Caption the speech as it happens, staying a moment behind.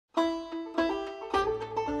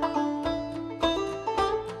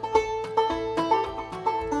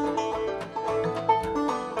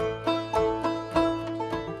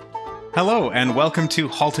Hello, and welcome to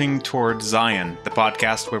Halting Toward Zion, the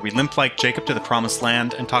podcast where we limp like Jacob to the Promised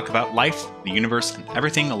Land and talk about life, the universe, and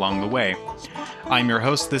everything along the way. I'm your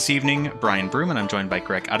host this evening, Brian Broom, and I'm joined by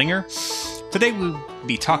Greg Uttinger. Today we'll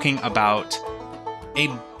be talking about a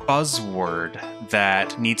buzzword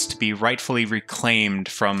that needs to be rightfully reclaimed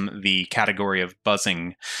from the category of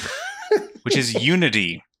buzzing, which is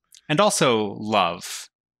unity, and also love,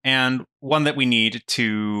 and one that we need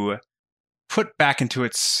to put back into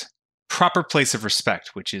its proper place of respect,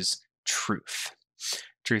 which is truth.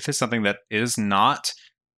 Truth is something that is not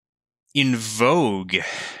in vogue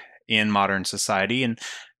in modern society and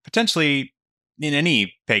potentially in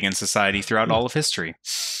any pagan society throughout all of history.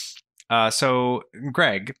 So,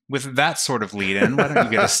 Greg, with that sort of lead in, why don't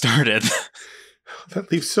you get us started?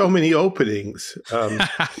 That leaves so many openings.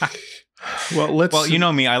 Well, you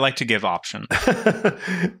know me, I like to give options.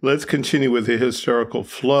 Let's continue with the historical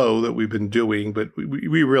flow that we've been doing, but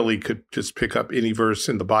we really could just pick up any verse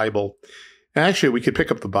in the Bible. Actually, we could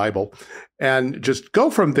pick up the Bible and just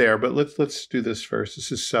go from there, but let's do this first.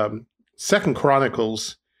 This is 2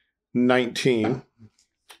 Chronicles 19,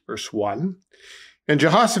 verse 1. And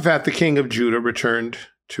Jehoshaphat, the king of Judah, returned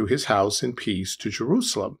to his house in peace to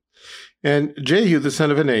Jerusalem. And Jehu, the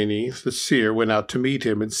son of Hanani, the seer, went out to meet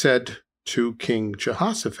him and said to King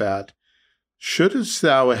Jehoshaphat, "Shouldest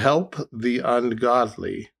thou help the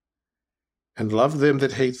ungodly and love them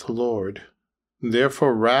that hate the Lord?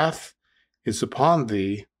 Therefore wrath is upon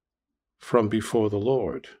thee from before the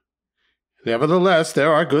Lord. Nevertheless,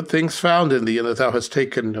 there are good things found in thee, in that thou hast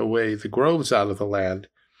taken away the groves out of the land,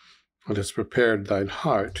 and hast prepared thine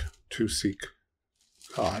heart to seek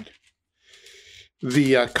God."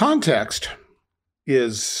 The context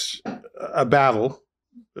is a battle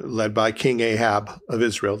led by King Ahab of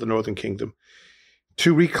Israel, the northern kingdom,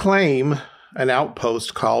 to reclaim an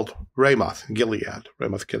outpost called Ramoth Gilead.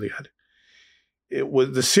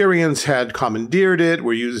 The Syrians had commandeered it,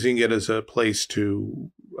 were using it as a place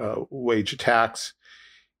to wage attacks.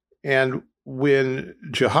 And when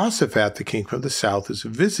Jehoshaphat, the king from the south, is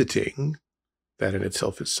visiting, that in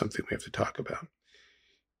itself is something we have to talk about.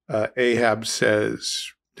 Ahab says,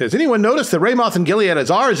 "Does anyone notice that Ramoth and Gilead is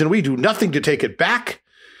ours and we do nothing to take it back?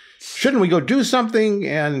 Shouldn't we go do something?"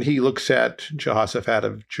 And he looks at Jehoshaphat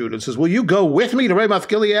of Judah and says, "Will you go with me to Ramoth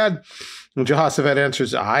Gilead?" And Jehoshaphat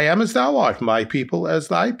answers, "I am as thou art, my people as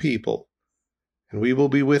thy people, and we will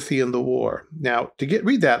be with thee in the war." Now, to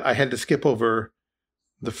read that, I had to skip over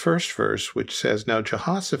the first verse, which says, "Now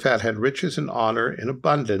Jehoshaphat had riches and honor in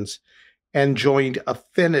abundance and joined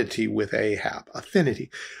affinity with Ahab."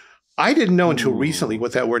 Affinity. I didn't know until recently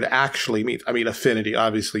what that word actually means. I mean, affinity,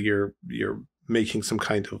 obviously you're making some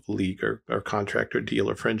kind of league or contract or deal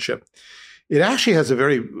or friendship. It actually has a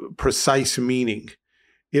very precise meaning.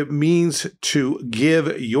 It means to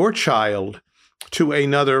give your child to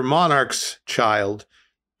another monarch's child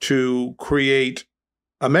to create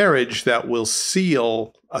a marriage that will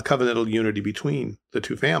seal a covenantal unity between the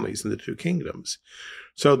two families and the two kingdoms.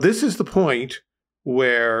 So this is the point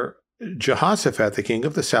where Jehoshaphat, the king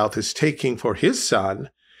of the south, is taking for his son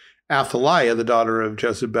Athaliah, the daughter of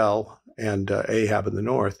Jezebel and Ahab in the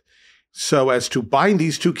north, so as to bind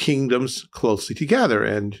these two kingdoms closely together.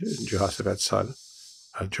 And Jehoshaphat's son,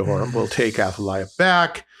 Jehoram, will take Athaliah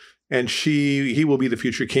back, and he will be the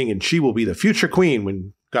future king, and she will be the future queen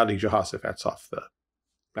when godly Jehoshaphat's out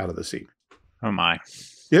of the scene. Oh my.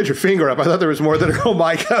 You had your finger up. I thought there was more than a "oh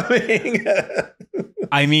my" coming.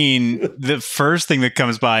 I mean, the first thing that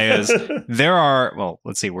comes by is there are, well,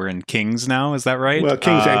 let's see, we're in Kings now, is that right? Well,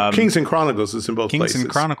 Kings and Chronicles is in both places. Kings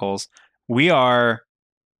and Chronicles. We are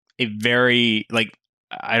a very,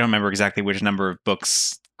 I don't remember exactly which number of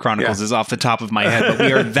books Chronicles is off the top of my head, but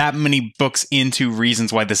we are that many books into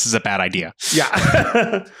reasons why this is a bad idea.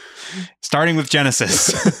 Yeah. Starting with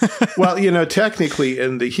Genesis. Well, technically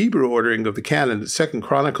in the Hebrew ordering of the canon, 2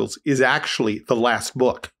 Chronicles is actually the last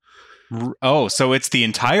book. Oh, so it's the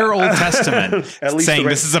entire Old Testament saying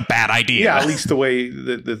this is a bad idea. Yeah, at least the way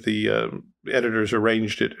that the editors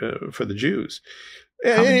arranged it for the Jews.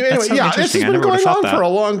 Anyway, this has been going on for a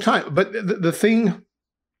long time. But the thing,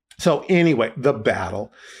 so anyway, the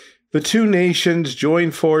battle. The two nations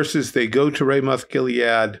join forces. They go to Ramoth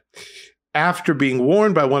Gilead after being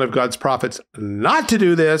warned by one of God's prophets not to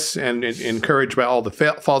do this and encouraged by all the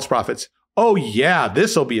false prophets. Oh, yeah,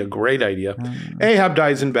 this will be a great idea. Ahab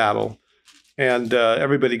dies in battle. And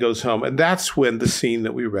everybody goes home. And that's when the scene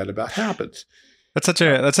that we read about happens. That's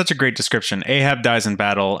such a great description. Ahab dies in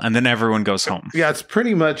battle, and then everyone goes home. Yeah, it's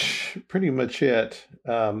pretty much it.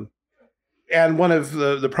 And one of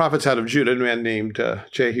the prophets out of Judah, a man named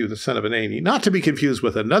Jehu, the son of Hanani, not to be confused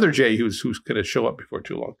with another Jehu who's going to show up before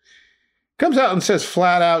too long, Comes out and says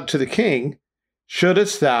flat out to the king,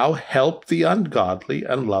 shouldest thou help the ungodly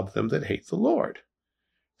and love them that hate the Lord?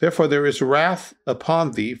 Therefore there is wrath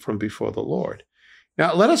upon thee from before the Lord.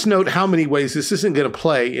 Now, let us note how many ways this isn't going to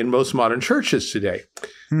play in most modern churches today.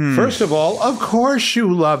 First of all, of course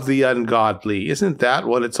you love the ungodly. Isn't that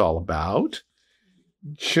what it's all about?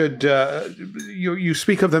 Should you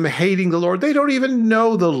speak of them hating the Lord? They don't even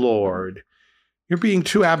know the Lord. You're being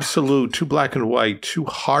too absolute, too black and white, too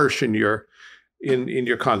harsh in your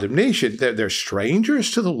condemnation. They're strangers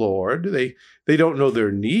to the Lord. They don't know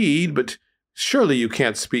their need, but surely you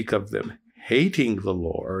can't speak of them hating the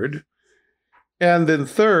Lord. And then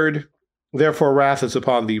third, therefore wrath is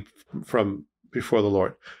upon thee from before the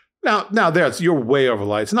Lord. Now you're way over the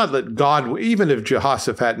line. It's not that God, even if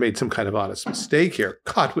Jehoshaphat made some kind of honest mistake here,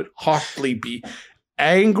 God would hotly be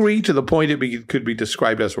angry to the point it could be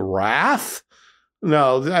described as wrath.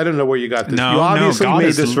 No, I don't know where you got this. You obviously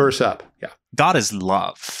made this verse up. Yeah. God is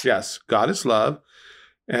love. Yes, God is love.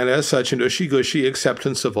 And as such, an ushy-gushy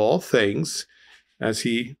acceptance of all things, as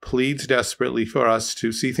he pleads desperately for us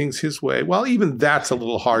to see things his way. Well, even that's a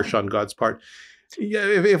little harsh on God's part. Yeah,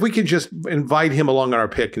 if we can just invite him along on our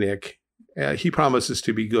picnic, he promises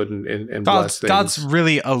to be good and bless things. God's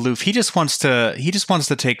really aloof. He just wants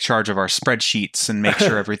to take charge of our spreadsheets and make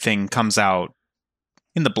sure everything comes out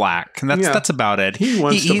in the black. And that's about it. He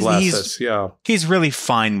wants to bless us. Yeah. He's really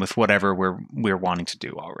fine with whatever we're wanting to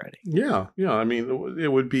do already. Yeah. Yeah. I mean,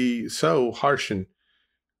 it would be so harsh and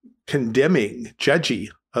condemning, judgy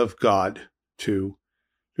of God to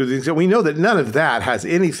do things. And we know that none of that has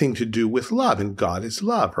anything to do with love. And God is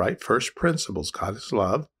love, right? First principles, God is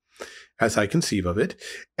love, as I conceive of it.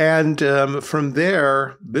 And from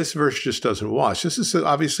there, this verse just doesn't wash. This is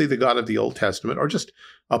obviously the God of the Old Testament, or just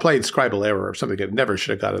a plain scribal error or something that never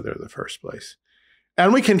should have got it there in the first place.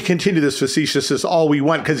 And we can continue this facetiousness all we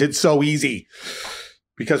want because it's so easy,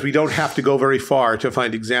 because we don't have to go very far to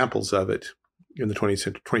find examples of it in the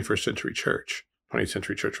 21st century church, 20th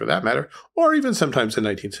century church for that matter, or even sometimes the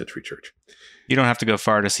 19th century church. You don't have to go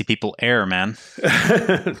far to see people err, man.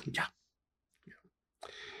 Yeah.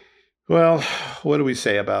 Well, what do we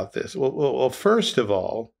say about this? Well, first of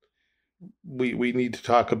all, we need to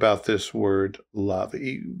talk about this word love.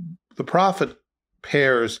 The prophet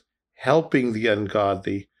pairs helping the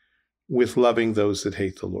ungodly with loving those that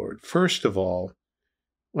hate the Lord. First of all,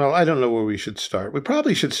 well, I don't know where we should start. We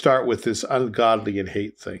probably should start with this ungodly and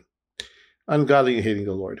hate thing. Ungodly and hating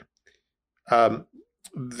the Lord.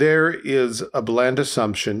 There is a bland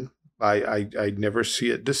assumption. I never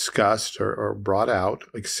see it discussed or brought out,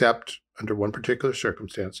 except under one particular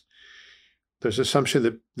circumstance. There's an assumption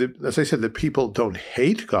that, as I said, that people don't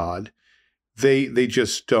hate God. They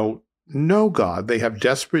just don't know God. They have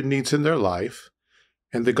desperate needs in their life,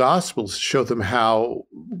 and the Gospels show them how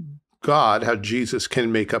Jesus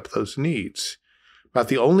can make up those needs. But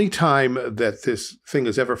the only time that this thing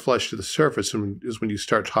is ever flushed to the surface is when you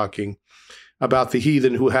start talking about the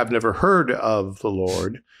heathen who have never heard of the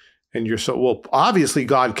Lord. And you're well, obviously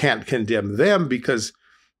God can't condemn them because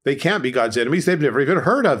they can't be God's enemies. They've never even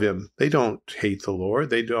heard of him. They don't hate the Lord.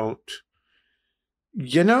 They don't,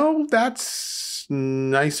 that's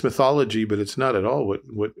nice mythology, but it's not at all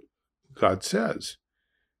what God says.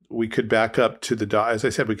 We could back up to as I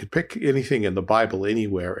said, we could pick anything in the Bible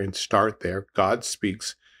anywhere and start there. God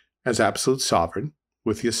speaks as absolute sovereign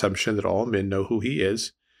with the assumption that all men know who he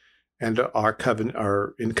is and are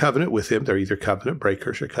in covenant with him. They're either covenant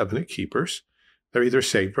breakers or covenant keepers. They're either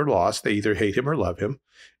saved or lost. They either hate him or love him,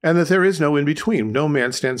 and that there is no in between. No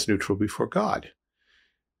man stands neutral before God.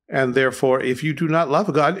 And therefore, if you do not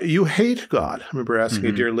love God, you hate God. I remember asking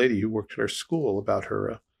a dear lady who worked at our school about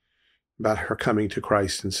her coming to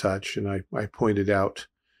Christ and such. And I pointed out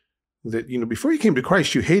that, before you came to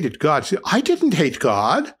Christ, you hated God. She said, I didn't hate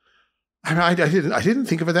God. I didn't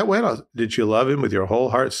think of it that way. Did you love him with your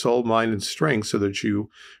whole heart, soul, mind, and strength so that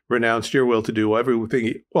you renounced your will to do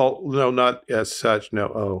everything? Well, no, not as such.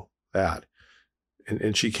 No, that.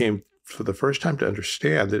 And she came for the first time to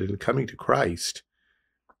understand that in coming to Christ,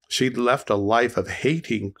 she'd left a life of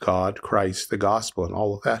hating God, Christ, the gospel, and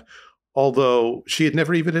all of that, although she had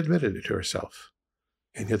never even admitted it to herself.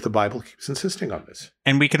 And yet the Bible keeps insisting on this.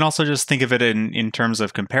 And we can also just think of it in terms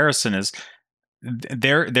of comparison as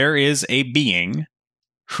there is a being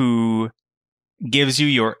who gives you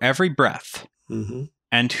your every breath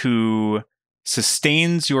and who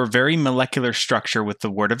sustains your very molecular structure with the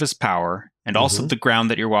word of his power, and also the ground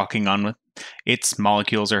that you're walking on with its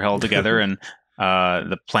molecules are held together, and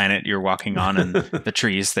the planet you're walking on, and the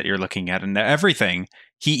trees that you're looking at, and everything.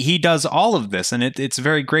 He does all of this, and it's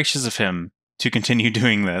very gracious of him to continue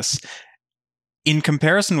doing this. in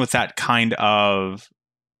comparison with that kind of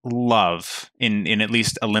love, in at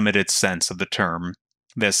least a limited sense of the term,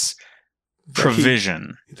 this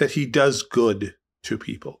provision. That he does good to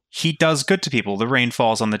people. He does good to people. The rain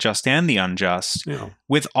falls on the just and the unjust. Yeah.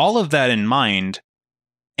 With all of that in mind,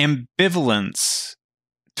 ambivalence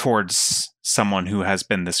towards someone who has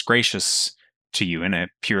been this gracious to you in a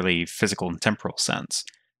purely physical and temporal sense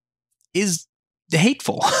is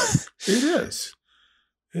hateful. It is.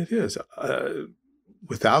 It is.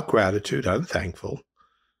 Without gratitude, unthankful,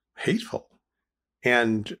 hateful.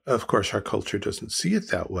 And of course, our culture doesn't see it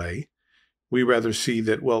that way. We rather see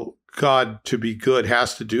that, well, God, to be good,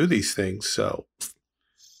 has to do these things. So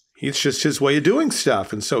it's just his way of doing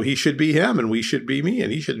stuff. And so he should be him and we should be me.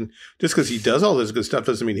 And he shouldn't, just because he does all this good stuff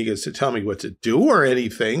doesn't mean he gets to tell me what to do or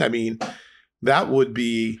anything. I mean, that would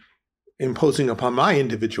be imposing upon my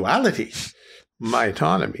individuality, my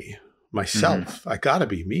autonomy, myself. Mm-hmm. I got to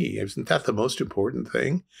be me. Isn't that the most important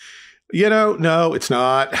thing? No, it's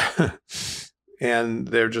not. And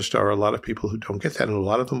there just are a lot of people who don't get that. And a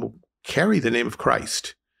lot of them will carry the name of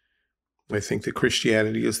Christ. I think that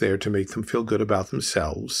Christianity is there to make them feel good about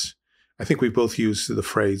themselves. I think we've both used the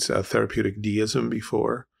phrase therapeutic deism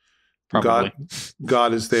before. Probably.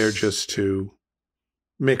 God is there just to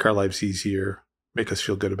make our lives easier, make us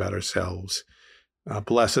feel good about ourselves,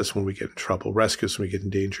 bless us when we get in trouble, rescue us when we get in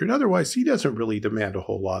danger. And otherwise, he doesn't really demand a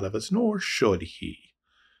whole lot of us, nor should he,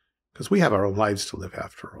 because we have our own lives to live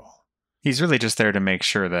after all. He's really just there to make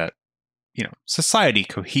sure that, society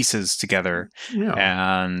coheses together,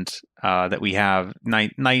 and that we have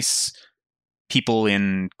nice people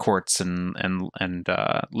in courts and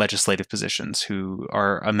legislative positions who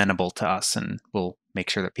are amenable to us and will make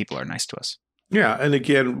sure that people are nice to us. Yeah, and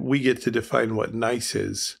again, we get to define what nice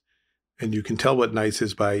is, and you can tell what nice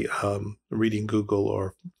is by reading Google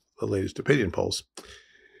or the latest opinion polls.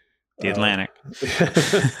 The Atlantic.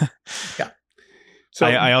 Yeah. So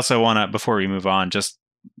I also want to, before we move on, just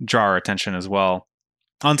draw our attention as well,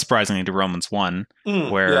 unsurprisingly, to Romans 1,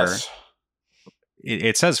 where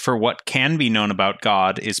it says, "For what can be known about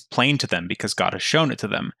God is plain to them because God has shown it to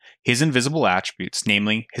them. His invisible attributes,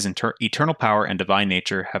 namely his eternal power and divine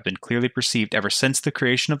nature, have been clearly perceived ever since the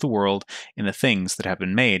creation of the world in the things that have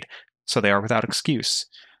been made, so they are without excuse."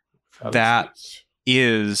 That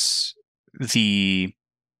is the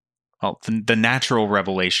natural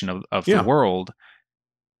revelation of the world.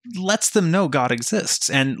 Lets them know God exists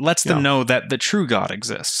and lets them know that the true God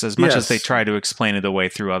exists, as much as they try to explain it away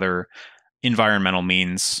through other environmental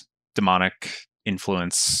means, demonic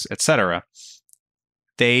influence, etc.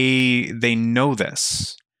 They know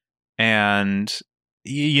this, and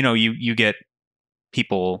you get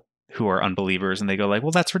people who are unbelievers and they go like,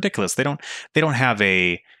 well, that's ridiculous. They don't have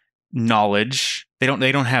a knowledge. They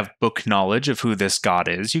don't have book knowledge of who this God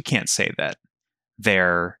is. You can't say that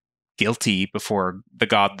they're guilty before the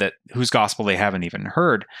God whose gospel they haven't even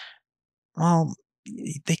heard. Well,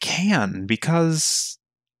 they can, because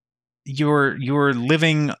you're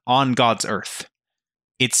living on God's earth.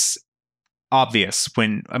 It's obvious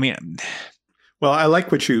well, I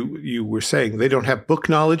like what you were saying. They don't have book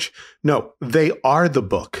knowledge. No, they are the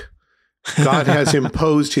book. God has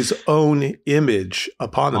imposed his own image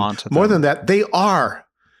upon them. More than that, they are.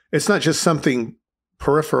 It's not just something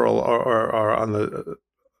peripheral or on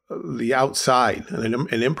the outside,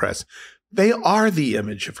 an impress. They are the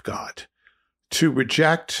image of God. To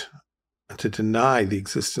reject, to deny the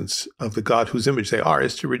existence of the God whose image they are,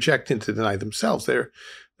 is to reject and to deny themselves.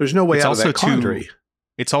 There's no way out of that quandary.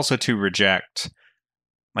 It's also to reject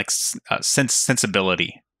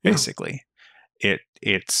sensibility, basically.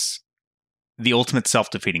 It's the ultimate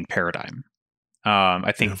self-defeating paradigm.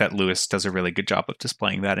 I think that Lewis does a really good job of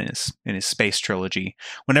displaying that in his Space trilogy.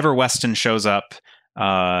 Whenever Weston shows up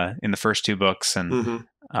in the first two books and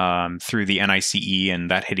through the NICE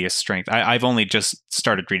and That Hideous Strength, I've only just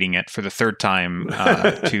started reading it for the third time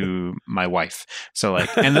to my wife. So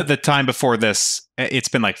and the time before this, it's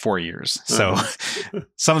been 4 years. So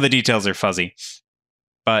some of the details are fuzzy.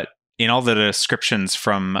 But in all the descriptions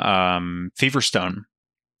from Feverstone,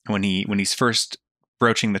 when he's first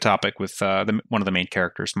broaching the topic with one of the main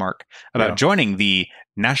characters, Mark, about joining the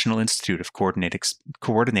National Institute of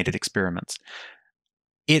Coordinated Experiments,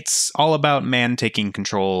 it's all about man taking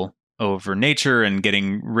control over nature and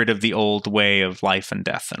getting rid of the old way of life and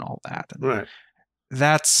death and all that. Right.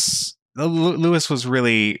 Lewis was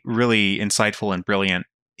really, really insightful and brilliant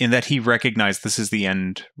in that he recognized this is the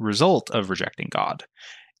end result of rejecting God.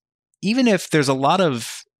 Even if there's a lot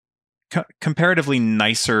of comparatively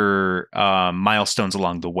nicer milestones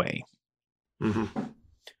along the way. Mm-hmm.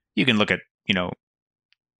 You can look at,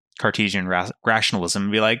 Cartesian rationalism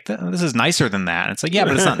and be like, this is nicer than that. And it's like, yeah,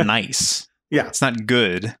 but it's not nice. Yeah. It's not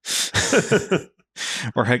good.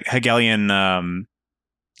 Or Hegelian,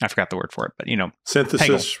 I forgot the word for it, but synthesis,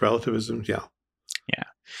 Hegel. relativism. Yeah. Yeah.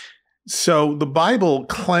 So the Bible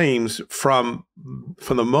claims from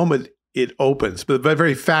the moment it opens, but the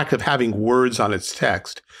very fact of having words on its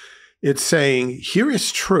text, it's saying, here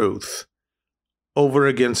is truth over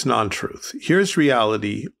against non-truth. Here's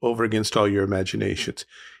reality over against all your imaginations.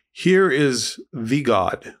 Here is the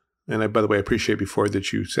God. And by the way, I appreciate before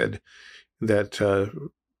that you said that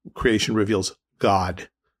creation reveals God,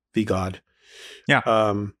 the God. Yeah.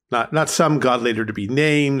 Not some God later to be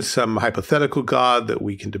named, some hypothetical God that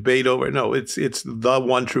we can debate over. No, it's the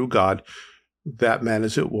one true God that man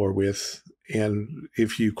is at war with. And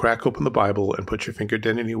if you crack open the Bible and put your finger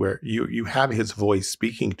down anywhere, you have his voice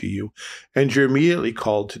speaking to you, and you're immediately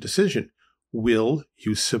called to decision. Will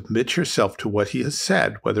you submit yourself to what he has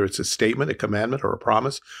said, whether it's a statement, a commandment, or a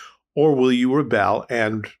promise, or will you rebel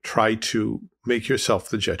and try to make yourself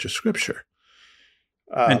the judge of Scripture?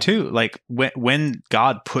 And two, like when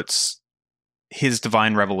God puts his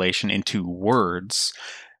divine revelation into words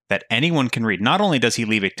that anyone can read, not only does he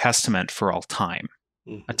leave a testament for all time,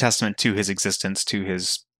 a testament to his existence, to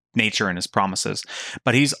his nature and his promises,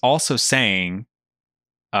 but he's also saying,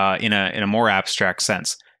 in a more abstract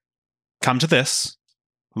sense, come to this,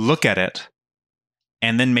 look at it,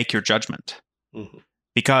 and then make your judgment. Mm-hmm.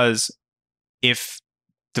 Because if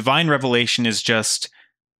divine revelation is just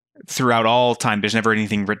throughout all time, there's never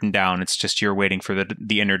anything written down. It's just you're waiting for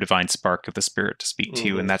the inner divine spark of the Spirit to speak to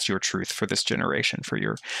you, and that's your truth for this generation, for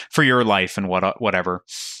your life and whatever.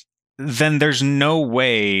 Then there's no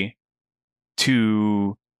way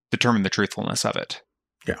to determine the truthfulness of it.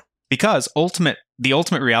 Yeah, because the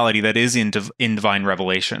ultimate reality that is in divine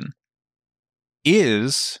revelation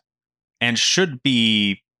is and should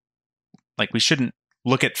be, like, we shouldn't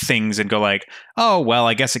look at things and go like, oh, well,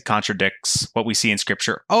 I guess it contradicts what we see in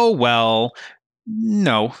Scripture. Oh, well,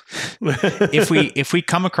 no. If we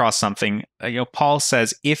come across something, Paul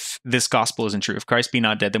says, if this gospel isn't true, if Christ be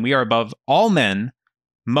not dead, then we are above all men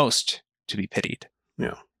most to be pitied.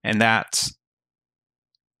 Yeah. And that's,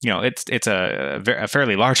 it's a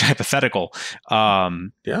fairly large hypothetical.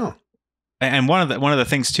 Yeah. And one of the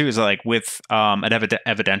things too is like with an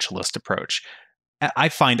evidentialist approach, I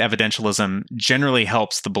find evidentialism generally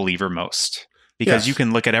helps the believer most, because you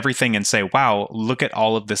can look at everything and say, wow, look at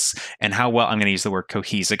all of this and how well, I'm going to use the word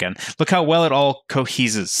cohes again. Look how well it all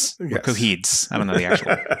coheses, or cohedes. I don't know the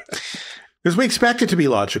actual. Because we expect it to be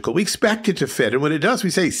logical. We expect it to fit. And when it does,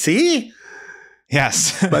 we say, see?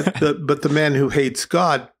 Yes. but the man who hates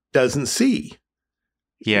God doesn't see.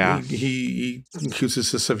 Yeah. He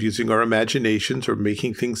accuses us of using our imaginations or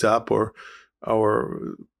making things up or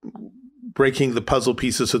breaking the puzzle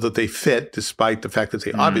pieces so that they fit, despite the fact that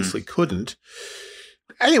they obviously couldn't.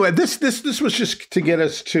 Anyway, this was just to get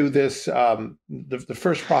us to this the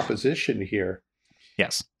first proposition here.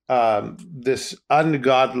 Yes. This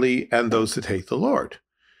ungodly and those that hate the Lord.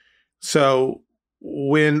 So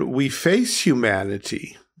when we face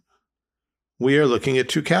humanity, we are looking at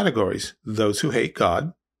two categories: those who hate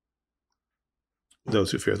God,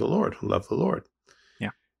 those who fear the Lord, who love the Lord.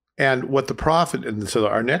 And what the prophet, and so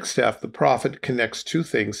our next step, the prophet connects two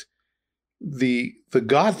things. The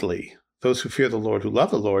godly, those who fear the Lord, who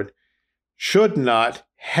love the Lord, should not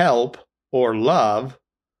help or love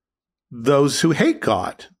those who hate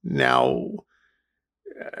God. Now,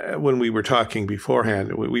 when we were talking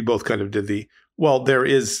beforehand, we both kind of did there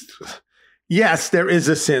is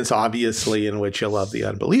a sense, obviously, in which you love the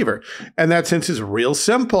unbeliever. And that sense is real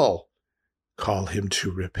simple. Call him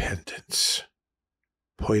to repentance.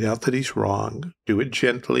 Point out that he's wrong. Do it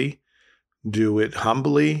gently. Do it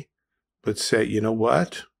humbly. But say, you know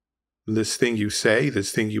what? This thing you say,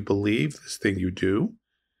 this thing you believe, this thing you do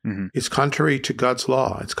is contrary to God's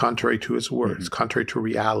law. It's contrary to his word. It's contrary to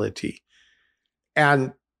reality.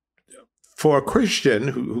 And for a Christian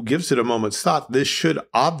who gives it a moment's thought, this should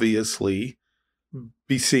obviously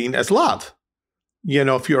be seen as love.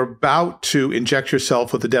 If you're about to inject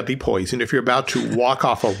yourself with a deadly poison, if you're about to walk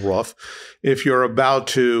off a roof, if you're about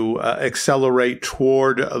to accelerate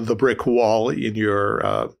toward the brick wall in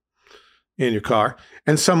your car,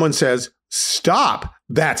 and someone says, "Stop,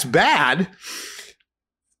 that's bad,"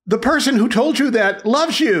 the person who told you that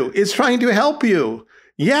loves you, is trying to help you.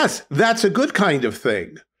 Yes, that's a good kind of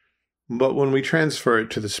thing. But when we transfer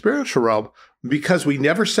it to the spiritual realm, because we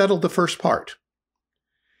never settled the first part,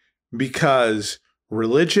 because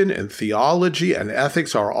religion and theology and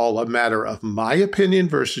ethics are all a matter of my opinion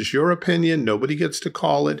versus your opinion. Nobody gets to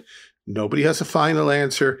call it. Nobody has a final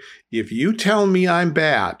answer. If you tell me I'm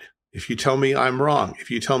bad, if you tell me I'm wrong, if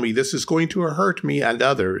you tell me this is going to hurt me and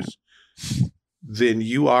others, then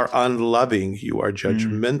you are unloving, you are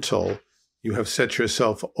judgmental, you have set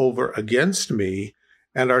yourself over against me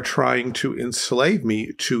and are trying to enslave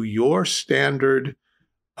me to your standard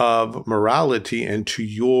of morality and to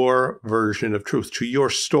your version of truth, to your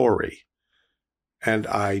story. And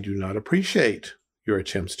I do not appreciate your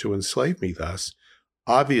attempts to enslave me thus.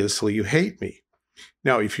 Obviously, you hate me.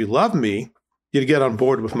 Now, if you love me, you'd get on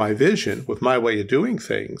board with my vision, with my way of doing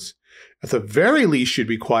things. At the very least, you'd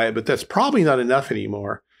be quiet, but that's probably not enough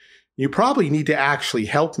anymore. You probably need to actually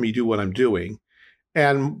help me do what I'm doing.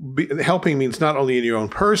 And helping means not only in your own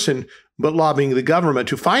person, but lobbying the government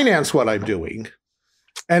to finance what I'm doing.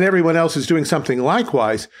 And everyone else is doing something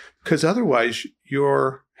likewise, because otherwise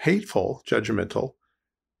you're hateful, judgmental,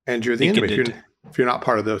 and you're the enemy. If you're not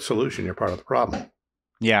part of the solution, you're part of the problem.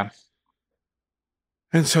 Yeah.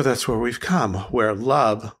 And so that's where we've come, where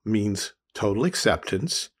love means total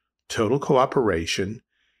acceptance, total cooperation,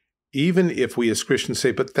 even if we as Christians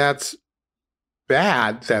say, but that's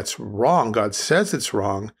bad, that's wrong, God says it's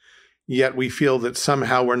wrong, yet we feel that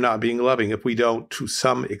somehow we're not being loving if we don't, to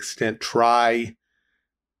some extent, try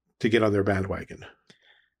to get on their bandwagon.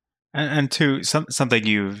 And to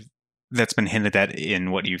something that's been hinted at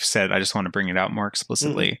in what you've said, I just want to bring it out more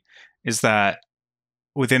explicitly, is that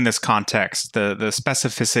within this context, the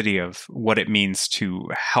specificity of what it means to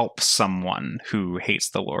help someone who hates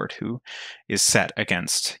the Lord, who is set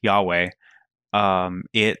against Yahweh,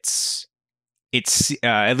 it's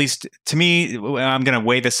at least to me, I'm going to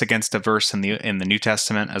weigh this against a verse in the New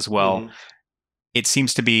Testament as well. It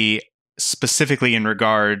seems to be specifically in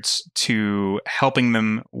regards to helping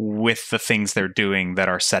them with the things they're doing that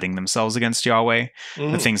are setting themselves against Yahweh,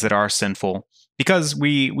 the things that are sinful. Because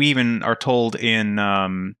we even are told in,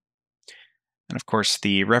 and of course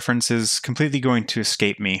the reference is completely going to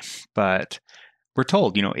escape me, but we're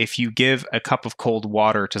told, if you give a cup of cold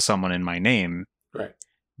water to someone in my name, right,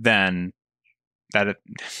 then that,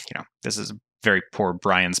 this is very poor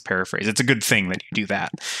Brian's paraphrase. It's a good thing that you do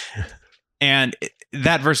that. And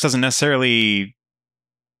that verse doesn't necessarily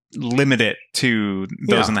limit it to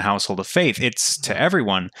those in the household of faith. It's to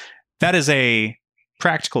everyone. That is a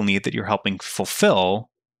practical need that you're helping fulfill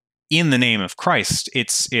in the name of Christ.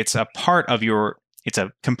 It's a part of it's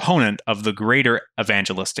a component of the greater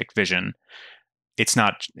evangelistic vision. It's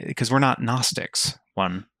not, because we're not Gnostics.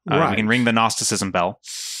 We can ring the Gnosticism bell.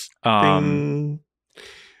 We're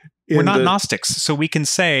not Gnostics, so we can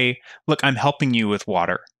say, look, I'm helping you with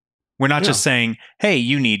water. We're not just saying, hey,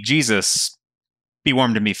 you need Jesus, be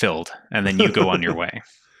warmed and be filled, and then you go on your way.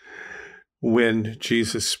 When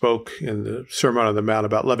Jesus spoke in the Sermon on the Mount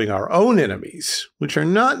about loving our own enemies, which are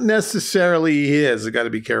not necessarily his, I've got to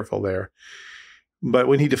be careful there. But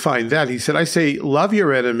when he defined that, he said, I say, love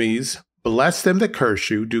your enemies, bless them that curse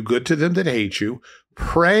you, do good to them that hate you,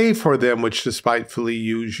 pray for them which despitefully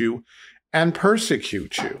use you and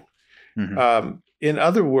persecute you. In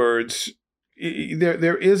other words,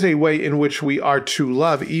 there is a way in which we are to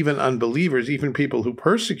love even unbelievers, even people who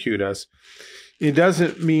persecute us. It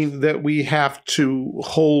doesn't mean that we have to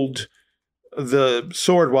hold the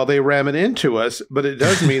sword while they ram it into us, but it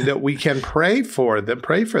does mean that we can pray for them,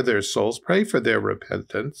 pray for their souls, pray for their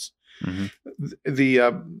repentance. We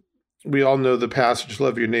all know the passage,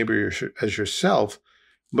 love your neighbor as yourself,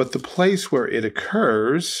 but the place where it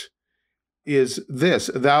occurs is this.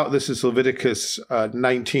 This is Leviticus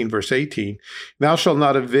 19, verse 18. Thou shalt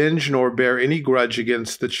not avenge nor bear any grudge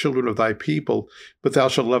against the children of thy people, but thou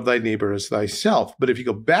shalt love thy neighbor as thyself. But if you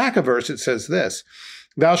go back a verse, it says this.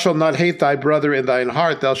 Thou shalt not hate thy brother in thine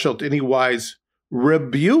heart. Thou shalt anywise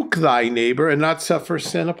rebuke thy neighbor and not suffer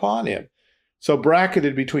sin upon him. So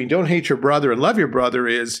bracketed between don't hate your brother and love your brother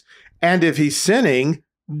is, and if he's sinning,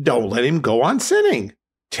 don't let him go on sinning.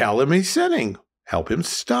 Tell him he's sinning. Help him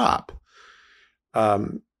stop.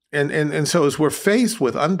 And so as we're faced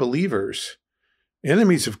with unbelievers,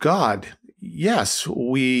 enemies of God, yes,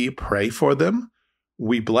 we pray for them.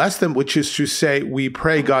 We bless them, which is to say we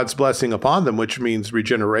pray God's blessing upon them, which means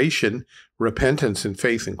regeneration, repentance, and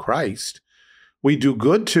faith in Christ. We do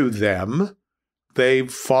good to them.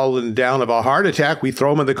 They've fallen down of a heart attack. We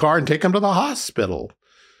throw them in the car and take them to the hospital.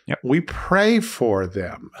 Yep. We pray for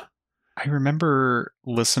them. I remember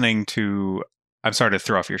listening to, I'm sorry to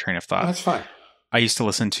throw off your train of thought. That's fine. I used to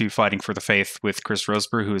listen to Fighting for the Faith with Chris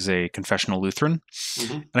Roseborough, who is a confessional Lutheran.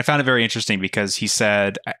 And I found it very interesting because he's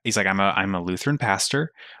like, I'm a Lutheran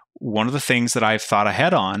pastor. One of the things that I've thought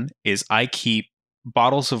ahead on is I keep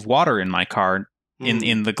bottles of water in my car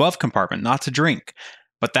in the glove compartment, not to drink.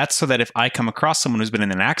 But that's so that if I come across someone who's been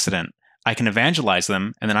in an accident, I can evangelize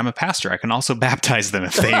them, and then I'm a pastor. I can also baptize them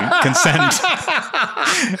if they consent.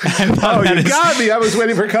 Oh, you got me. I was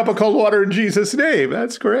waiting for a cup of cold water in Jesus' name.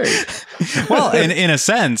 That's great. Well, in a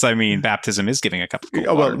sense, I mean, baptism is giving a cup of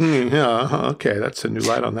cold water. Yeah, okay. That's a new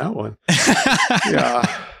light on that one. Yeah.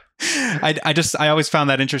 I always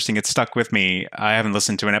found that interesting. It stuck with me. I haven't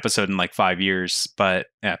listened to an episode in like 5 years, but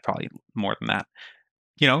probably more than that.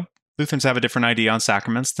 You know, Lutherans have a different idea on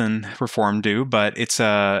sacraments than Reformed do, but it's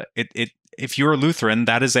if you're a Lutheran,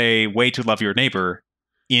 that is a way to love your neighbor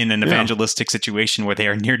in an evangelistic situation where they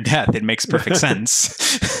are near death. It makes perfect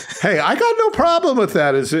sense. Hey, I got no problem with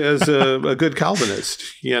that as a good Calvinist.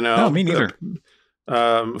 You know, no, me neither.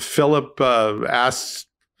 Philip asks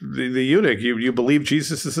the eunuch, "You believe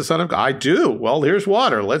Jesus is the Son of God?" "I do." "Well, here's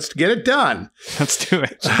water. Let's get it done. Let's do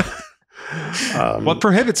it." What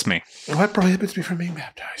prohibits me? What prohibits me from being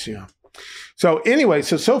baptized? Yeah. So anyway,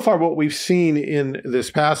 so far what we've seen in this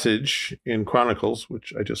passage in Chronicles,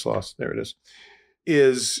 which I just lost, there it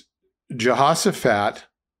is Jehoshaphat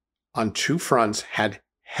on two fronts had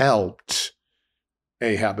helped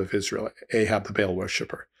Ahab of Israel, Ahab the Baal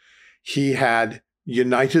worshiper. He had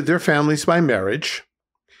united their families by marriage,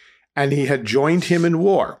 and he had joined him in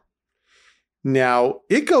war. Now,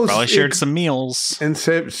 it goes... Probably shared some meals. And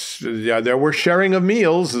so, yeah, there were sharing of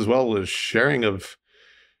meals as well as sharing of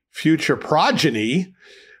future progeny.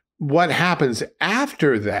 What happens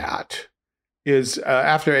after that is,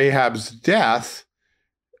 after Ahab's death,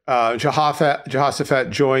 Jehoshaphat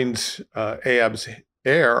joins Ahab's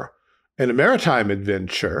heir in a maritime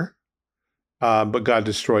adventure, but God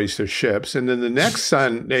destroys their ships. And then the next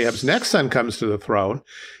son, Ahab's next son, comes to the throne,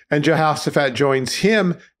 and Jehoshaphat joins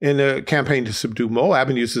him in a campaign to subdue Moab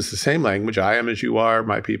and uses the same language: "I am as you are,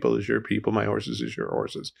 my people is your people, my horses is your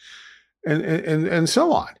horses," and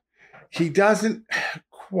so on. He doesn't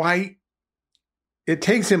quite, it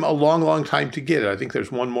takes him a long, long time to get it. I think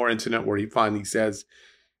there's one more incident where he finally says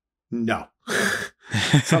no.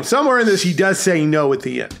 So somewhere in this, he does say no at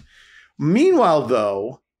the end. Meanwhile,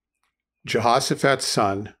 though, Jehoshaphat's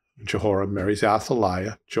son, Jehoram, marries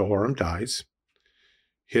Athaliah. Jehoram dies.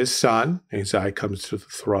 His son, Ahaziah, comes to the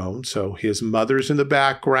throne. So his mother's in the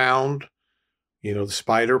background, you know, the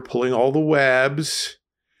spider pulling all the webs.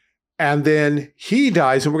 And then he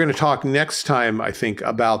dies. And we're going to talk next time, I think,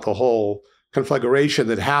 about the whole conflagration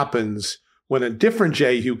that happens when a different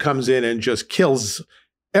Jehu comes in and just kills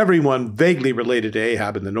everyone vaguely related to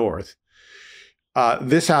Ahab in the north.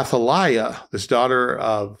 This Athaliah, this daughter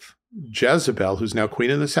of Jezebel, who's now queen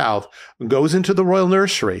in the south, goes into the royal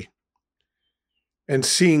nursery and,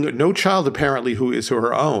 seeing no child apparently who is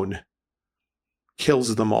her own,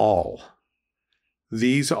 kills them all.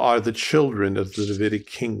 These are the children of the Davidic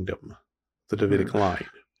kingdom, the Davidic line.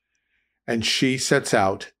 And she sets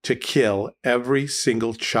out to kill every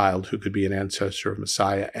single child who could be an ancestor of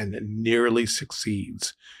Messiah, and nearly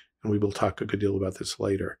succeeds. And we will talk a good deal about this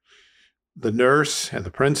later. The nurse and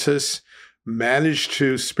the princess managed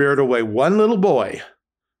to spirit away one little boy,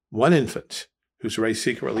 one infant, who's raised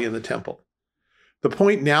secretly in the temple. The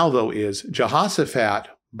point now, though, is Jehoshaphat,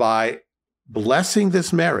 by blessing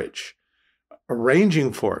this marriage,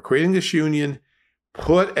 arranging for it, creating this union,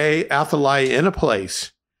 put Athaliah in a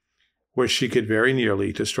place where she could very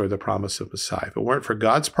nearly destroy the promise of Messiah. If it weren't for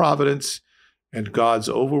God's providence and God's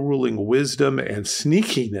overruling wisdom and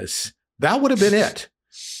sneakiness, that would have been it.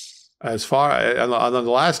 As far on the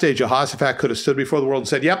last day, Jehoshaphat could have stood before the world and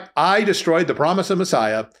said, "Yep, I destroyed the promise of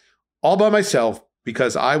Messiah all by myself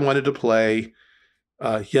because I wanted to play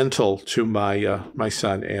Yentl to my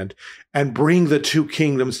son and bring the two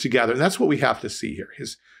kingdoms together." And that's what we have to see here.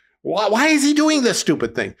 Why is he doing this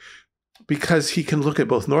stupid thing? Because he can look at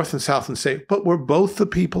both North and South and say, but we're both the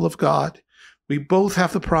people of God. We both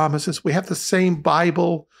have the promises. We have the same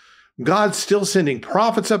Bible. God's still sending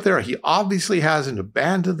prophets up there. He obviously hasn't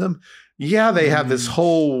abandoned them. Yeah, they have this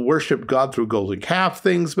whole worship God through golden calf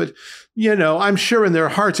things, but, you know, I'm sure in their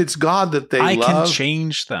hearts it's God that they love. I can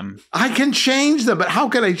change them. I can change them, but how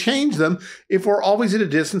can I change them if we're always at a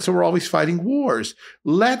distance and we're always fighting wars?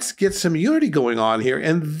 Let's get some unity going on here,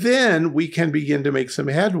 and then we can begin to make some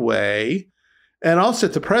headway. And I'll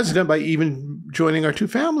set the precedent by even joining our two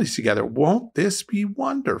families together. Won't this be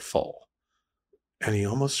wonderful? And he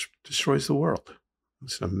almost destroys the world.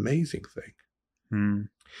 It's an amazing thing.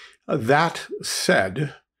 That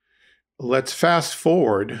said, let's fast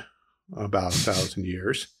forward about 1,000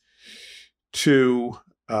 years to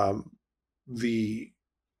the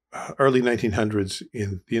early 1900s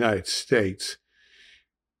in the United States.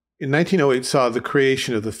 In 1908 saw the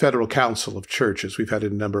creation of the Federal Council of Churches. We've had a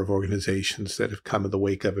number of organizations that have come in the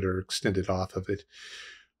wake of it or extended off of it.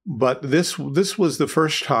 But this was the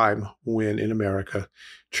first time when in America,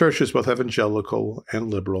 churches, both evangelical and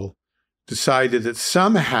liberal, decided that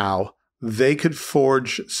somehow they could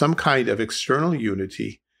forge some kind of external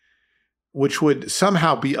unity, which would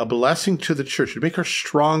somehow be a blessing to the church, to make her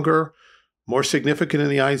stronger, more significant in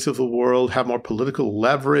the eyes of the world, have more political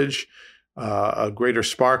leverage, a greater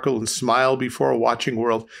sparkle and smile before a watching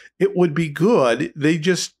world. It would be good. The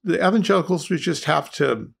evangelicals would just have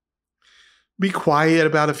to be quiet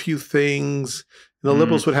about a few things. The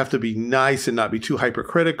liberals would have to be nice and not be too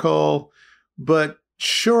hypercritical. But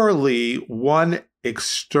surely one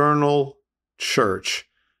external church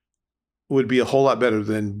would be a whole lot better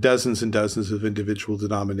than dozens and dozens of individual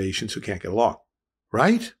denominations who can't get along,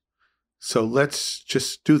 right? So let's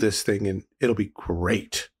just do this thing and it'll be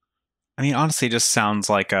great. I mean, honestly, it just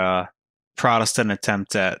sounds like a Protestant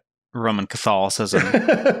attempt at Roman Catholicism.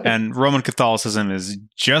 And Roman Catholicism is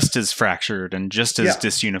just as fractured and just as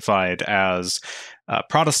disunified as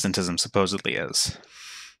Protestantism supposedly is.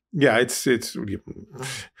 Yeah, it's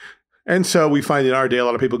and so we find in our day a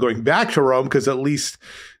lot of people going back to Rome because at least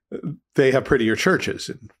they have prettier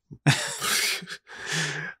churches.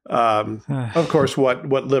 Of course, what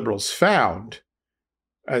liberals found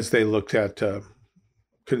as they looked at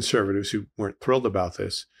conservatives who weren't thrilled about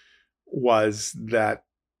this was that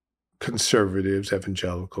conservatives,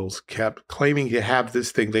 evangelicals, kept claiming to have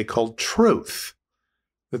this thing they called truth,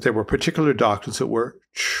 that there were particular doctrines that were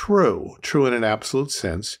true in an absolute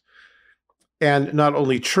sense, and not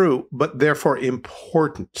only true, but therefore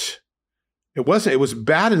important. It was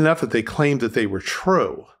bad enough that they claimed that they were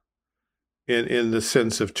true in the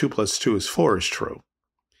sense of 2 + 2 is 4 is true.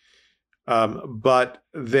 But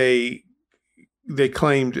they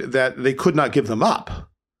claimed that they could not give them up.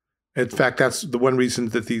 In fact, that's the one reason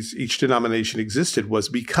that each denomination existed was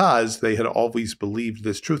because they had always believed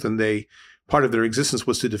this truth, and part of their existence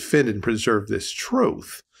was to defend and preserve this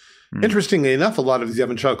truth. Interestingly enough, a lot of these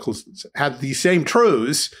evangelicals had these same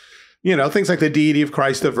truths, things like the deity of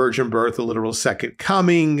Christ, the virgin birth, the literal second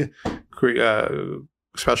coming,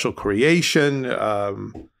 special creation,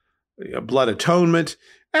 blood atonement,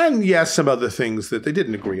 and yes, some other things that they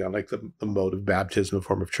didn't agree on, like the mode of baptism, a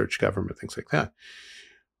form of church government, things like that.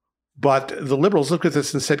 But the liberals looked at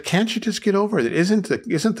this and said, can't you just get over it? Isn't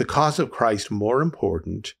the cause of Christ more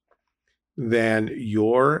important than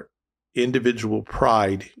your individual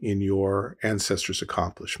pride in your ancestors'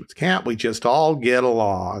 accomplishments? Can't we just all get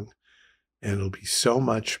along and it'll be so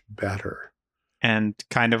much better? And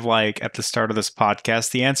kind of like at the start of this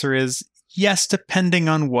podcast, the answer is yes, depending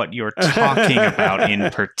on what you're talking about in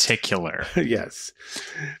particular. Yes.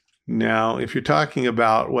 Now, if you're talking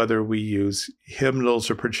about whether we use hymnals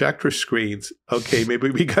or projector screens, okay,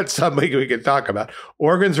 maybe we got something we can talk about.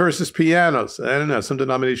 Organs versus pianos. I don't know. Some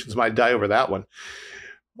denominations might die over that one.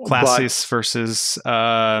 Classis versus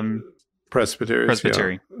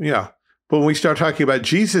Presbytery. Yeah. But when we start talking about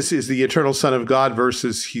Jesus is the eternal Son of God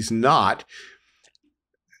versus he's not,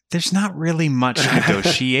 there's not really much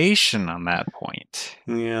negotiation on that point.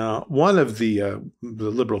 Yeah. One of the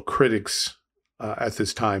liberal critics at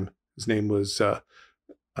this time, his name was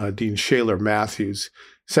Dean Shaler Matthews,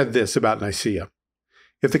 said this about Nicaea.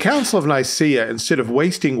 If the Council of Nicaea, instead of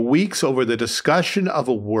wasting weeks over the discussion of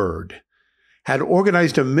a word, had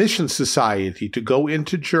organized a mission society to go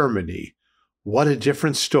into Germany, what a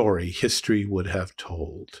different story history would have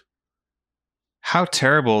told. How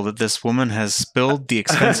terrible that this woman has spilled the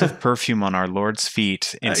expensive perfume on our Lord's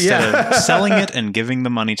feet instead of selling it and giving the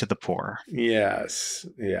money to the poor. Yes.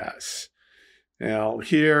 Now,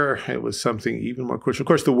 here it was something even more crucial. Of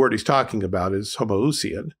course, the word he's talking about is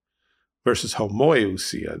homoousian versus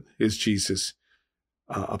homoiousian. Is Jesus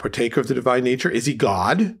a partaker of the divine nature? Is he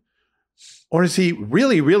God? Or is he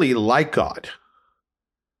really, really like God?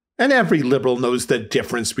 And every liberal knows the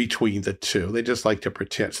difference between the two. They just like to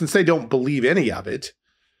pretend. Since they don't believe any of it,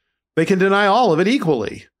 they can deny all of it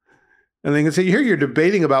equally. And they can say, here you're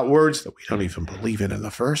debating about words that we don't even believe in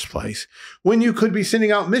the first place, when you could be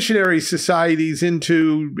sending out missionary societies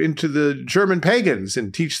into the German pagans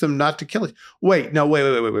and teach them not to kill it. Wait.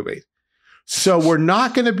 So we're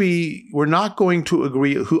not going to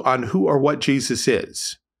agree on who or what Jesus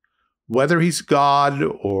is. Whether he's God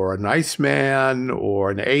or a nice man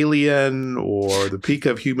or an alien or the peak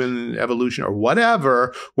of human evolution or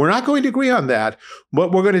whatever, we're not going to agree on that.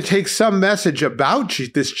 But we're going to take some message about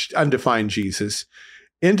this undefined Jesus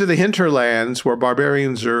into the hinterlands where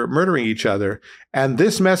barbarians are murdering each other. And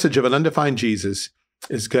this message of an undefined Jesus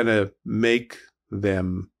is going to make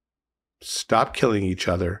them stop killing each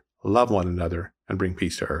other, love one another, and bring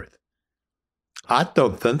peace to earth. I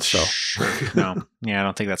don't think so. No, yeah, I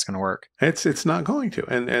don't think that's going to work. It's not going to.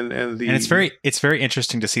 And it's very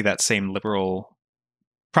interesting to see that same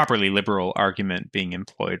properly liberal argument being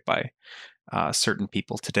employed by certain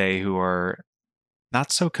people today who are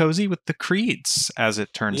not so cozy with the creeds, as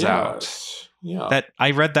it turns out. Yeah. That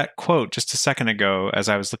I read that quote just a second ago as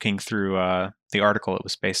I was looking through the article it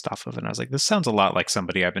was based off of, and I was like, this sounds a lot like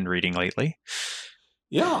somebody I've been reading lately.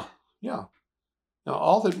 Yeah.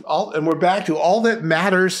 Now and we're back to all that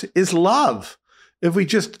matters is love. If we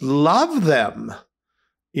just love them.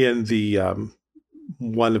 In the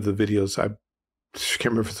one of the videos, I can't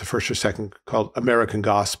remember if it's the first or second, called American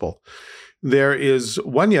Gospel, there is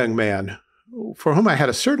one young man for whom I had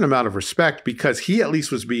a certain amount of respect because he at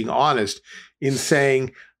least was being honest in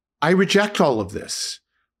saying, I reject all of this.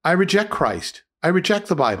 I reject Christ. I reject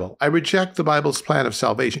the Bible. I reject the Bible's plan of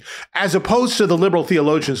salvation, as opposed to the liberal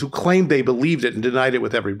theologians who claimed they believed it and denied it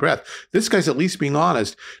with every breath. This guy's at least being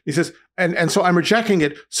honest. He says, and so I'm rejecting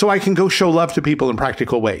it so I can go show love to people in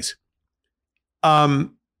practical ways.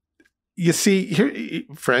 You see, here,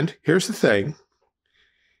 friend, here's the thing.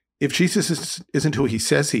 If Jesus isn't who he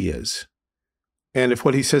says he is, and if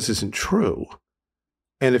what he says isn't true,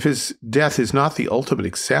 and if his death is not the ultimate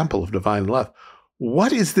example of divine love,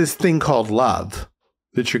 what is this thing called love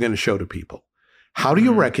that you're going to show to people? How do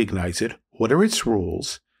you recognize it? What are its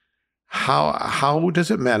rules? How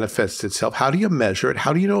does it manifest itself? How do you measure it?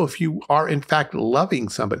 How do you know if you are in fact loving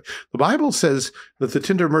somebody? The Bible says that the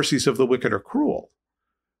tender mercies of the wicked are cruel.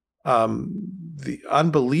 The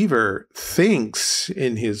unbeliever thinks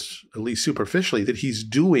in his, at least superficially, that he's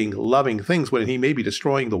doing loving things when he may be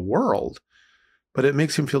destroying the world. But it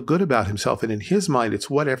makes him feel good about himself. And in his mind, it's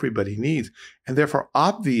what everybody needs. And therefore,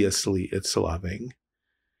 obviously, it's loving.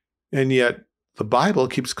 And yet, the Bible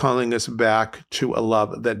keeps calling us back to a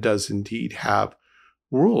love that does indeed have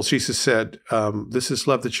rules. Jesus said, this is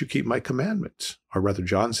love that you keep my commandments. Or rather,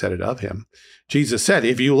 John said it of him. Jesus said,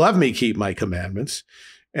 if you love me, keep my commandments.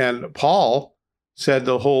 And Paul said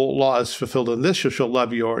the whole law is fulfilled in this, you shall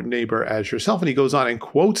love your neighbor as yourself. And he goes on and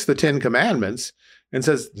quotes the 10 Commandments and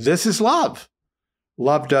says, this is love.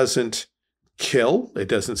 Love doesn't kill, it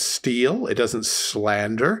doesn't steal, it doesn't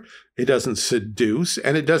slander, it doesn't seduce,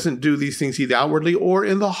 and it doesn't do these things either outwardly or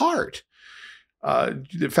in the heart.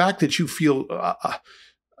 The fact that you feel,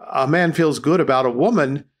 a man feels good about a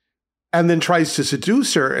woman and then tries to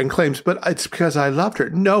seduce her and claims, but it's because I loved her.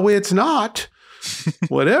 No, it's not.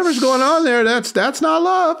 Whatever's going on there, that's not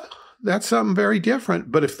love. That's something very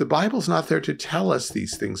different. But if the Bible's not there to tell us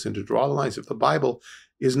these things and to draw the lines, if the Bible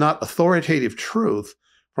is not authoritative truth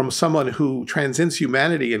from someone who transcends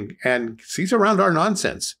humanity and sees around our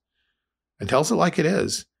nonsense and tells it like it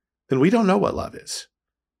is, then we don't know what love is.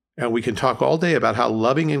 And we can talk all day about how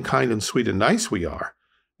loving and kind and sweet and nice we are,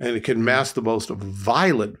 and it can mask the most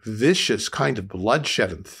violent, vicious kind of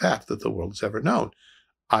bloodshed and theft that the world has ever known,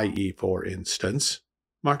 i.e., for instance,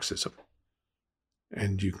 Marxism.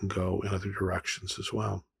 And you can go in other directions as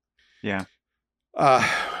well. Yeah.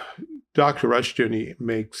 Dr. Rushdoony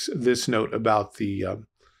makes this note about the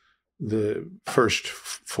first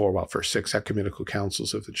six ecumenical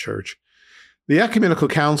councils of the church. The ecumenical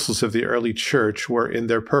councils of the early church were in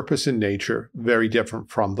their purpose and nature very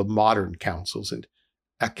different from the modern councils and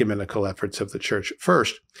ecumenical efforts of the church.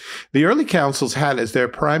 First, the early councils had as their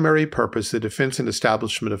primary purpose the defense and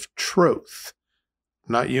establishment of truth,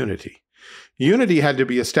 not unity. Unity had to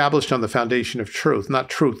be established on the foundation of truth, not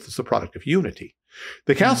truth as the product of unity.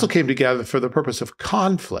 The council came together for the purpose of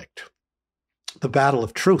conflict, the battle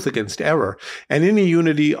of truth against error, and any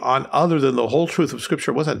unity on other than the whole truth of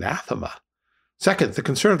Scripture was anathema. Second, the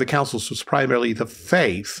concern of the councils was primarily the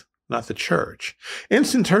faith, not the church.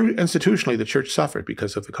 Institutionally, the church suffered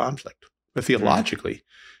because of the conflict, but theologically,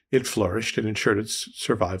 it flourished and ensured its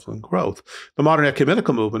survival and growth. The modern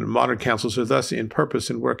ecumenical movement and modern councils are thus in purpose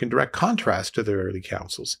and work in direct contrast to their early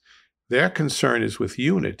councils. Their concern is with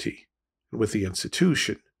unity, with the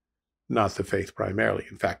institution, not the faith primarily.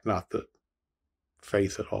 In fact, not the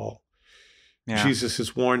faith at all. Yeah. Jesus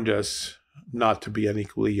has warned us not to be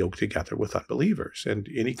unequally yoked together with unbelievers, and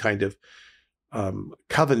any kind of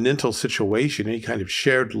covenantal situation, any kind of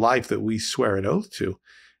shared life that we swear an oath to,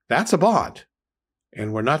 that's a bond.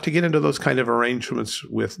 And we're not to get into those kind of arrangements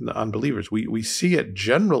with unbelievers. We see it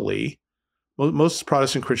generally. Most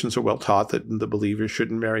Protestant Christians are well taught that the believers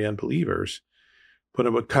shouldn't marry unbelievers. But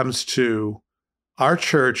when it comes to our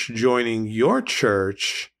church joining your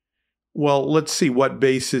church, well, let's see, what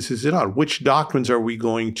basis is it on? Which doctrines are we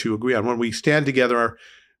going to agree on? When we stand together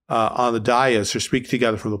on the dais or speak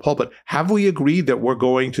together from the pulpit, have we agreed that we're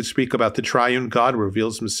going to speak about the triune God who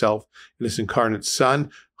reveals himself in his incarnate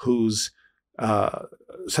Son, whose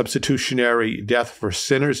substitutionary death for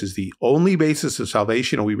sinners is the only basis of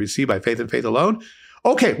salvation, and we receive by faith and faith alone.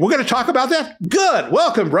 Okay, we're going to talk about that? Good.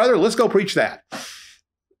 Welcome, brother. Let's go preach that.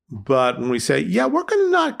 But when we say, yeah, we're going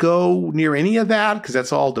to not go near any of that because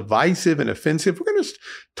that's all divisive and offensive, we're going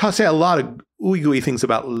to say a lot of ooey-gooey things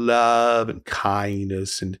about love and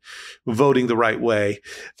kindness and voting the right way.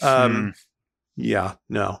 Yeah,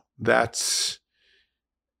 no, that's,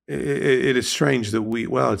 it is strange that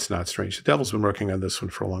well, it's not strange. The devil's been working on this one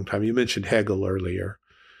for a long time. You mentioned Hegel earlier.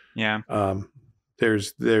 Yeah.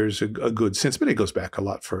 There's a good sense, but it goes back a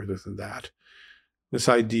lot further than that. This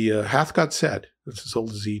idea, hath God said, it's as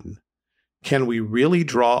old as Eden. Can we really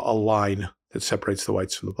draw a line that separates the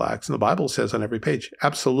whites from the blacks? And the Bible says on every page,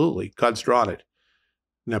 absolutely, God's drawn it.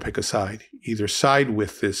 Now pick a side. Either side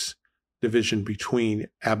with this division between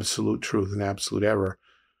absolute truth and absolute error,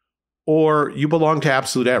 or you belong to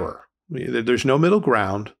absolute error. There's no middle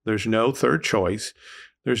ground. There's no third choice.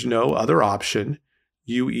 There's no other option.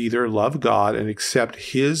 You either love God and accept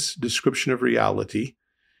his description of reality,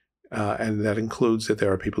 and that includes that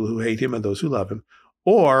there are people who hate him and those who love him,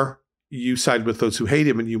 or you side with those who hate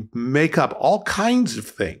him and you make up all kinds of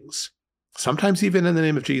things, sometimes even in the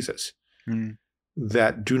name of Jesus,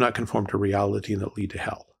 that do not conform to reality and that lead to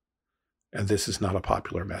hell. And this is not a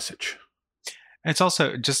popular message. It's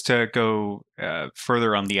also, just to go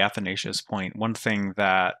further on the Athanasius point, one thing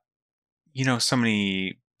that, so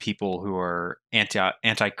many people who are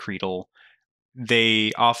anti-creedal,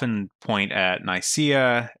 they often point at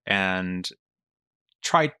Nicaea and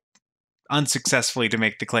try unsuccessfully to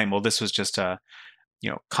make the claim, well, this was just a,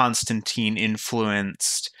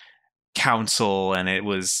 Constantine-influenced council, and it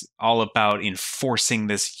was all about enforcing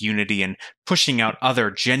this unity and pushing out other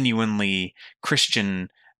genuinely Christian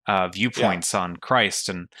viewpoints on Christ,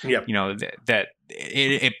 and that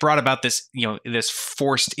it brought about this this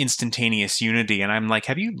forced instantaneous unity. And I'm like,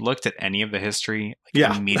 have you looked at any of the history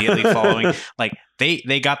immediately following? Like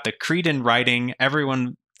they got the creed in writing,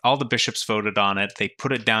 all the bishops voted on it, they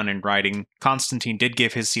put it down in writing. Constantine did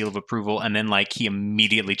give his seal of approval, and then he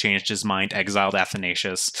immediately changed his mind, exiled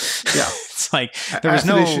Athanasius. It's like there was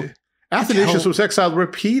Athanasius was exiled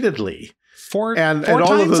repeatedly. Four all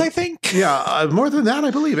times, I think. Yeah, more than that,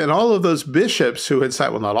 I believe. And all of those bishops who had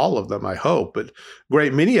signed, well, not all of them, I hope, but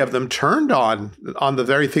great many of them turned on the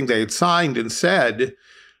very thing they had signed and said,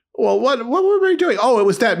 well, what were we doing? Oh, it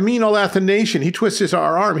was that mean old Athanasian. He twisted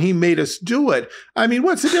our arm. He made us do it. I mean,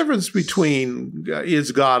 what's the difference between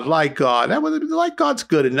is God like God? Like God's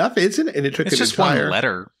good enough, isn't it? And it took it's just one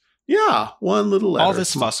letter. Yeah, one little letter. All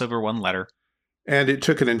this fuss over one letter. And it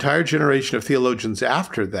took an entire generation of theologians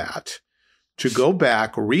after that to go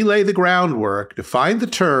back, relay the groundwork, define the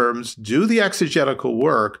terms, do the exegetical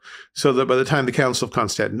work, so that by the time the Council of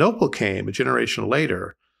Constantinople came, a generation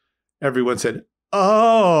later, everyone said,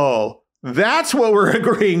 oh, that's what we're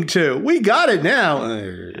agreeing to. We got it now.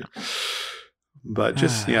 But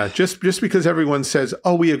just because everyone says,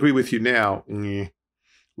 oh, we agree with you now,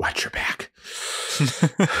 watch your back.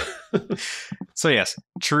 So yes,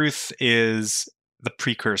 truth is the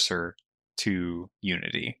precursor to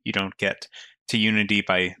unity. You don't get to unity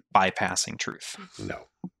by bypassing truth. No.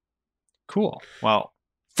 Cool. Well,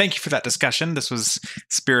 thank you for that discussion. This was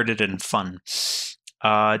spirited and fun.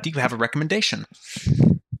 Do you have a recommendation?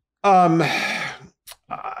 One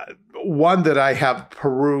that I have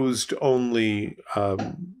perused only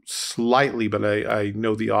slightly, but I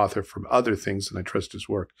know the author from other things and I trust his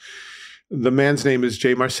work. The man's name is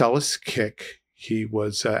J. Marcellus Kik. He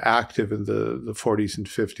was active in the 40s and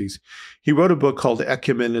 50s. He wrote a book called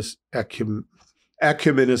Ecumenism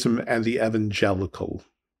and the Evangelical.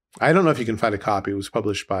 I don't know if you can find a copy. It was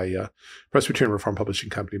published by Presbyterian Reformed Publishing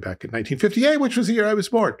Company back in 1958, which was the year I was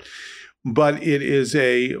born. But it is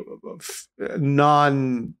a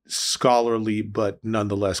non-scholarly, but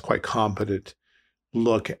nonetheless quite competent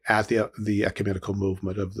look at the ecumenical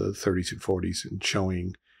movement of the 30s and 40s, and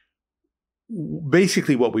showing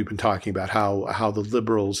basically what we've been talking about, how the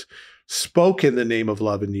liberals spoke in the name of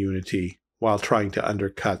love and unity while trying to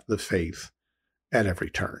undercut the faith at every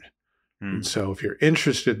turn. And so if you're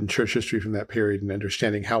interested in church history from that period and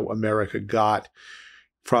understanding how America got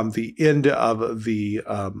from the end of the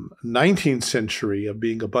 19th century of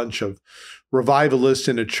being a bunch of revivalists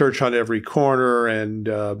in a church on every corner and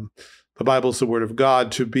the Bible's the Word of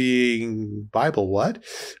God, to being Bible what?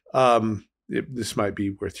 This might be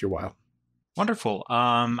worth your while. Wonderful.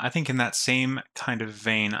 I think in that same kind of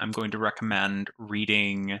vein, I'm going to recommend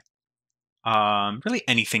reading really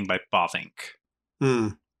anything by Bavinck.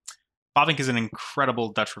 Bavinck is an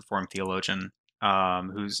incredible Dutch Reformed theologian.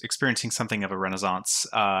 who's experiencing something of a renaissance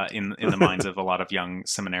in the minds of a lot of young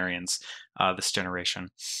seminarians this generation.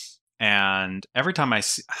 And every time I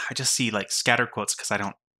just see like scattered quotes, because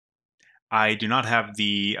I do not have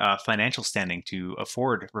the financial standing to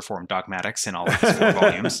afford Reformed Dogmatics in all of its 4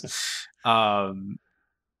 volumes,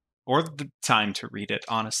 or the time to read it,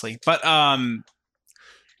 honestly. But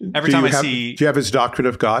every time do you have his Doctrine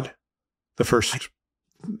of God? The first.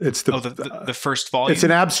 It's the first volume. It's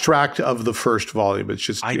an abstract of the first volume. It's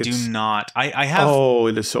just I do not. I have. Oh,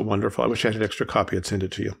 it is so wonderful. I wish I had an extra copy. I'd send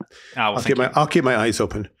it to you. Well, I'll keep my eyes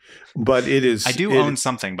open. But it is. I do own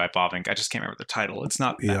something by Bavinck. I just can't remember the title. It's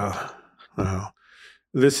not. Yeah. Oh.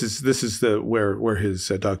 This is where his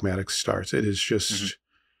dogmatics starts. It is just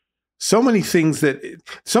so many things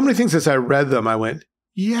as I read them, I went,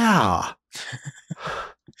 yeah.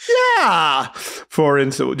 Yeah. For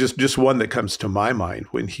instance, just one that comes to my mind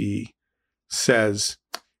when he says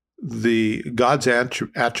God's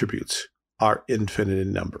attributes are infinite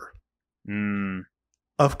in number.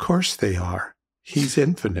 Of course they are. He's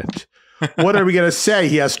infinite. What are we going to say?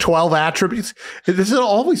 He has 12 attributes? This has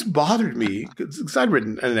always bothered me because I'd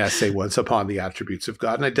written an essay once upon the attributes of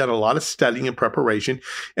God, and I'd done a lot of studying and preparation.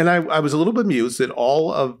 And I was a little bemused that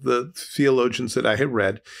all of the theologians that I had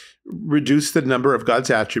read reduced the number of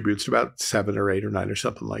God's attributes to about 7 or 8 or 9 or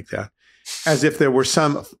something like that, as if there were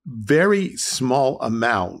some very small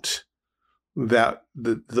amount that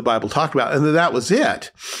the Bible talked about, and that was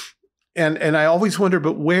it. And I always wonder,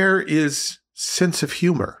 but where is sense of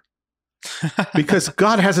humor? Because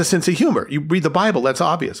God has a sense of humor. You read the Bible, that's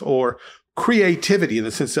obvious. Or creativity in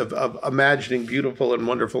the sense of imagining beautiful and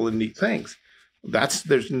wonderful and neat things.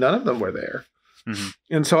 There's none of them were there.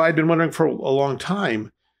 And so I'd been wondering for a long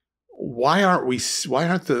time, why aren't the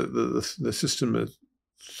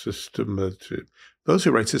those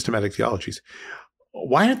who write systematic theologies,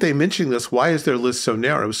 why aren't they mentioning this? Why is their list so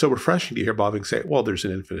narrow? It was so refreshing to hear Bavinck say, well, there's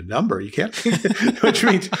an infinite number. You can't, which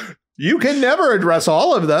means you can never address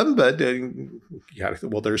all of them, but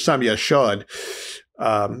there's some you should.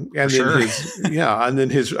 And then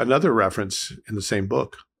his another reference in the same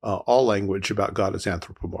book, all language about God is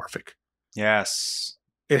anthropomorphic. Yes.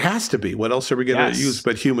 It has to be. What else are we going to use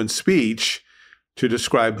but human speech to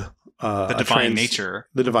describe the divine nature?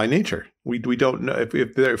 The divine nature. We don't know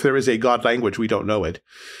if there is a God language, we don't know it.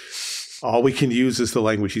 All we can use is the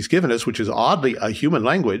language he's given us, which is oddly a human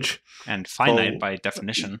language. And finite by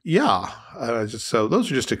definition. Yeah. So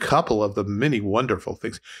those are just a couple of the many wonderful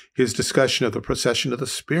things. His discussion of the procession of the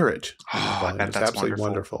Spirit. That's absolutely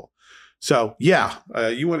wonderful. So yeah,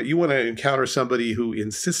 you want to encounter somebody who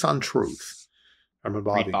insists on truth.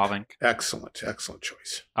 Read Bavinck. Excellent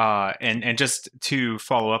choice. And just to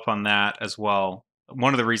follow up on that as well,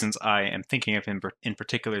 one of the reasons I am thinking of him in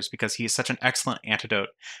particular is because he is such an excellent antidote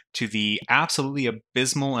to the absolutely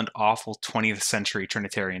abysmal and awful 20th century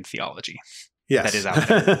Trinitarian theology. Yes. That is out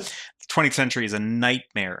there. The 20th century is a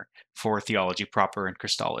nightmare for theology proper and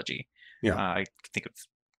Christology. Yeah. I think of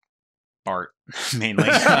Bart mainly.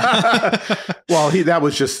 Well, that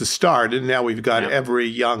was just the start. And now we've got every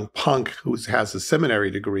young punk who has a seminary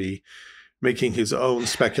degree making his own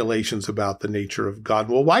speculations about the nature of God.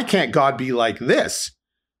 Well, why can't God be like this?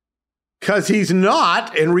 Because he's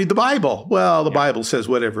not, and read the Bible. Well, the Bible says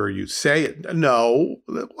whatever you say. No.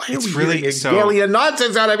 Why are we really Hegelian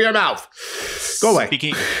nonsense out of your mouth? Go away.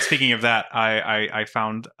 Speaking of that, I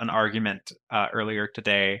found an argument earlier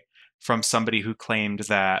today from somebody who claimed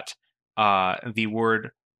that the word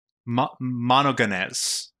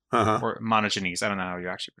monogenes, or monogenes, I don't know how you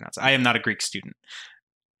actually pronounce it. I am not a Greek student.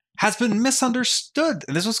 Has been misunderstood.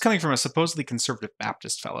 And this was coming from a supposedly conservative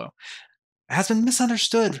Baptist fellow. Has been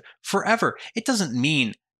misunderstood forever. It doesn't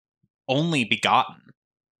mean only begotten,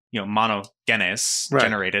 monogenes,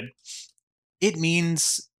 generated. It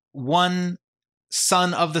means one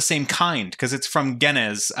son of the same kind, because it's from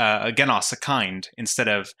genes, genos, a kind, instead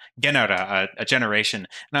of genera, a generation.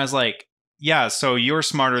 And I was like, yeah, so you're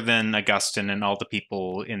smarter than Augustine and all the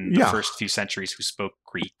people in the first few centuries who spoke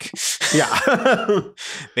Greek. Yeah.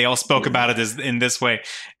 They all spoke about it in this way.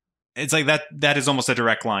 It's like that is almost a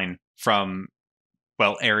direct line from,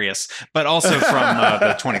 Arius, but also from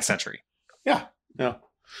the 20th century. Yeah.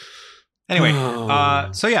 Anyway,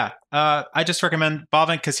 I just recommend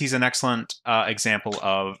Bavinck because he's an excellent example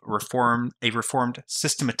of a reformed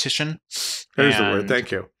systematician. There's the word. Thank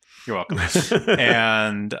you. You're welcome.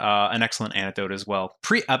 And an excellent antidote as well.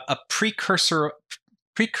 A precursorial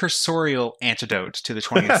antidote to the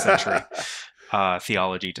 20th century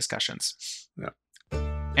theology discussions. Yeah.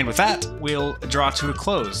 And with that, we'll draw to a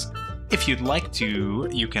close. If you'd like to,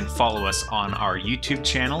 you can follow us on our YouTube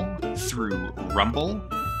channel through Rumble,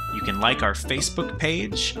 You can like our Facebook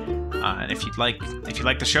page. And if you like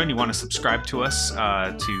the show and you want to subscribe to us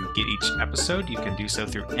to get each episode, you can do so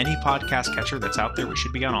through any podcast catcher that's out there. We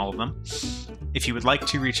should be on all of them. If you would like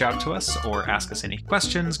to reach out to us or ask us any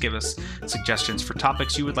questions, give us suggestions for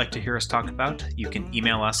topics you would like to hear us talk about, you can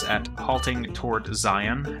email us at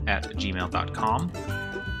haltingtowardzion@gmail.com.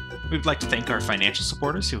 We would like to thank our financial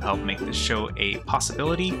supporters who help make this show a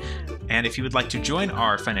possibility. And if you would like to join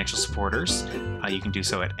our financial supporters, you can do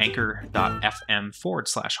so at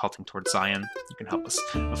anchor.fm/haltingtowardzion. You can help us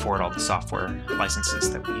afford all the software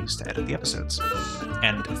licenses that we use to edit the episodes.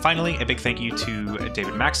 And finally, a big thank you to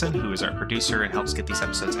David Maxon, who is our producer and helps get these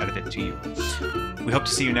episodes edited to you. We hope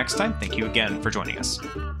to see you next time. Thank you again for joining us.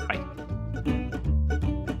 Bye.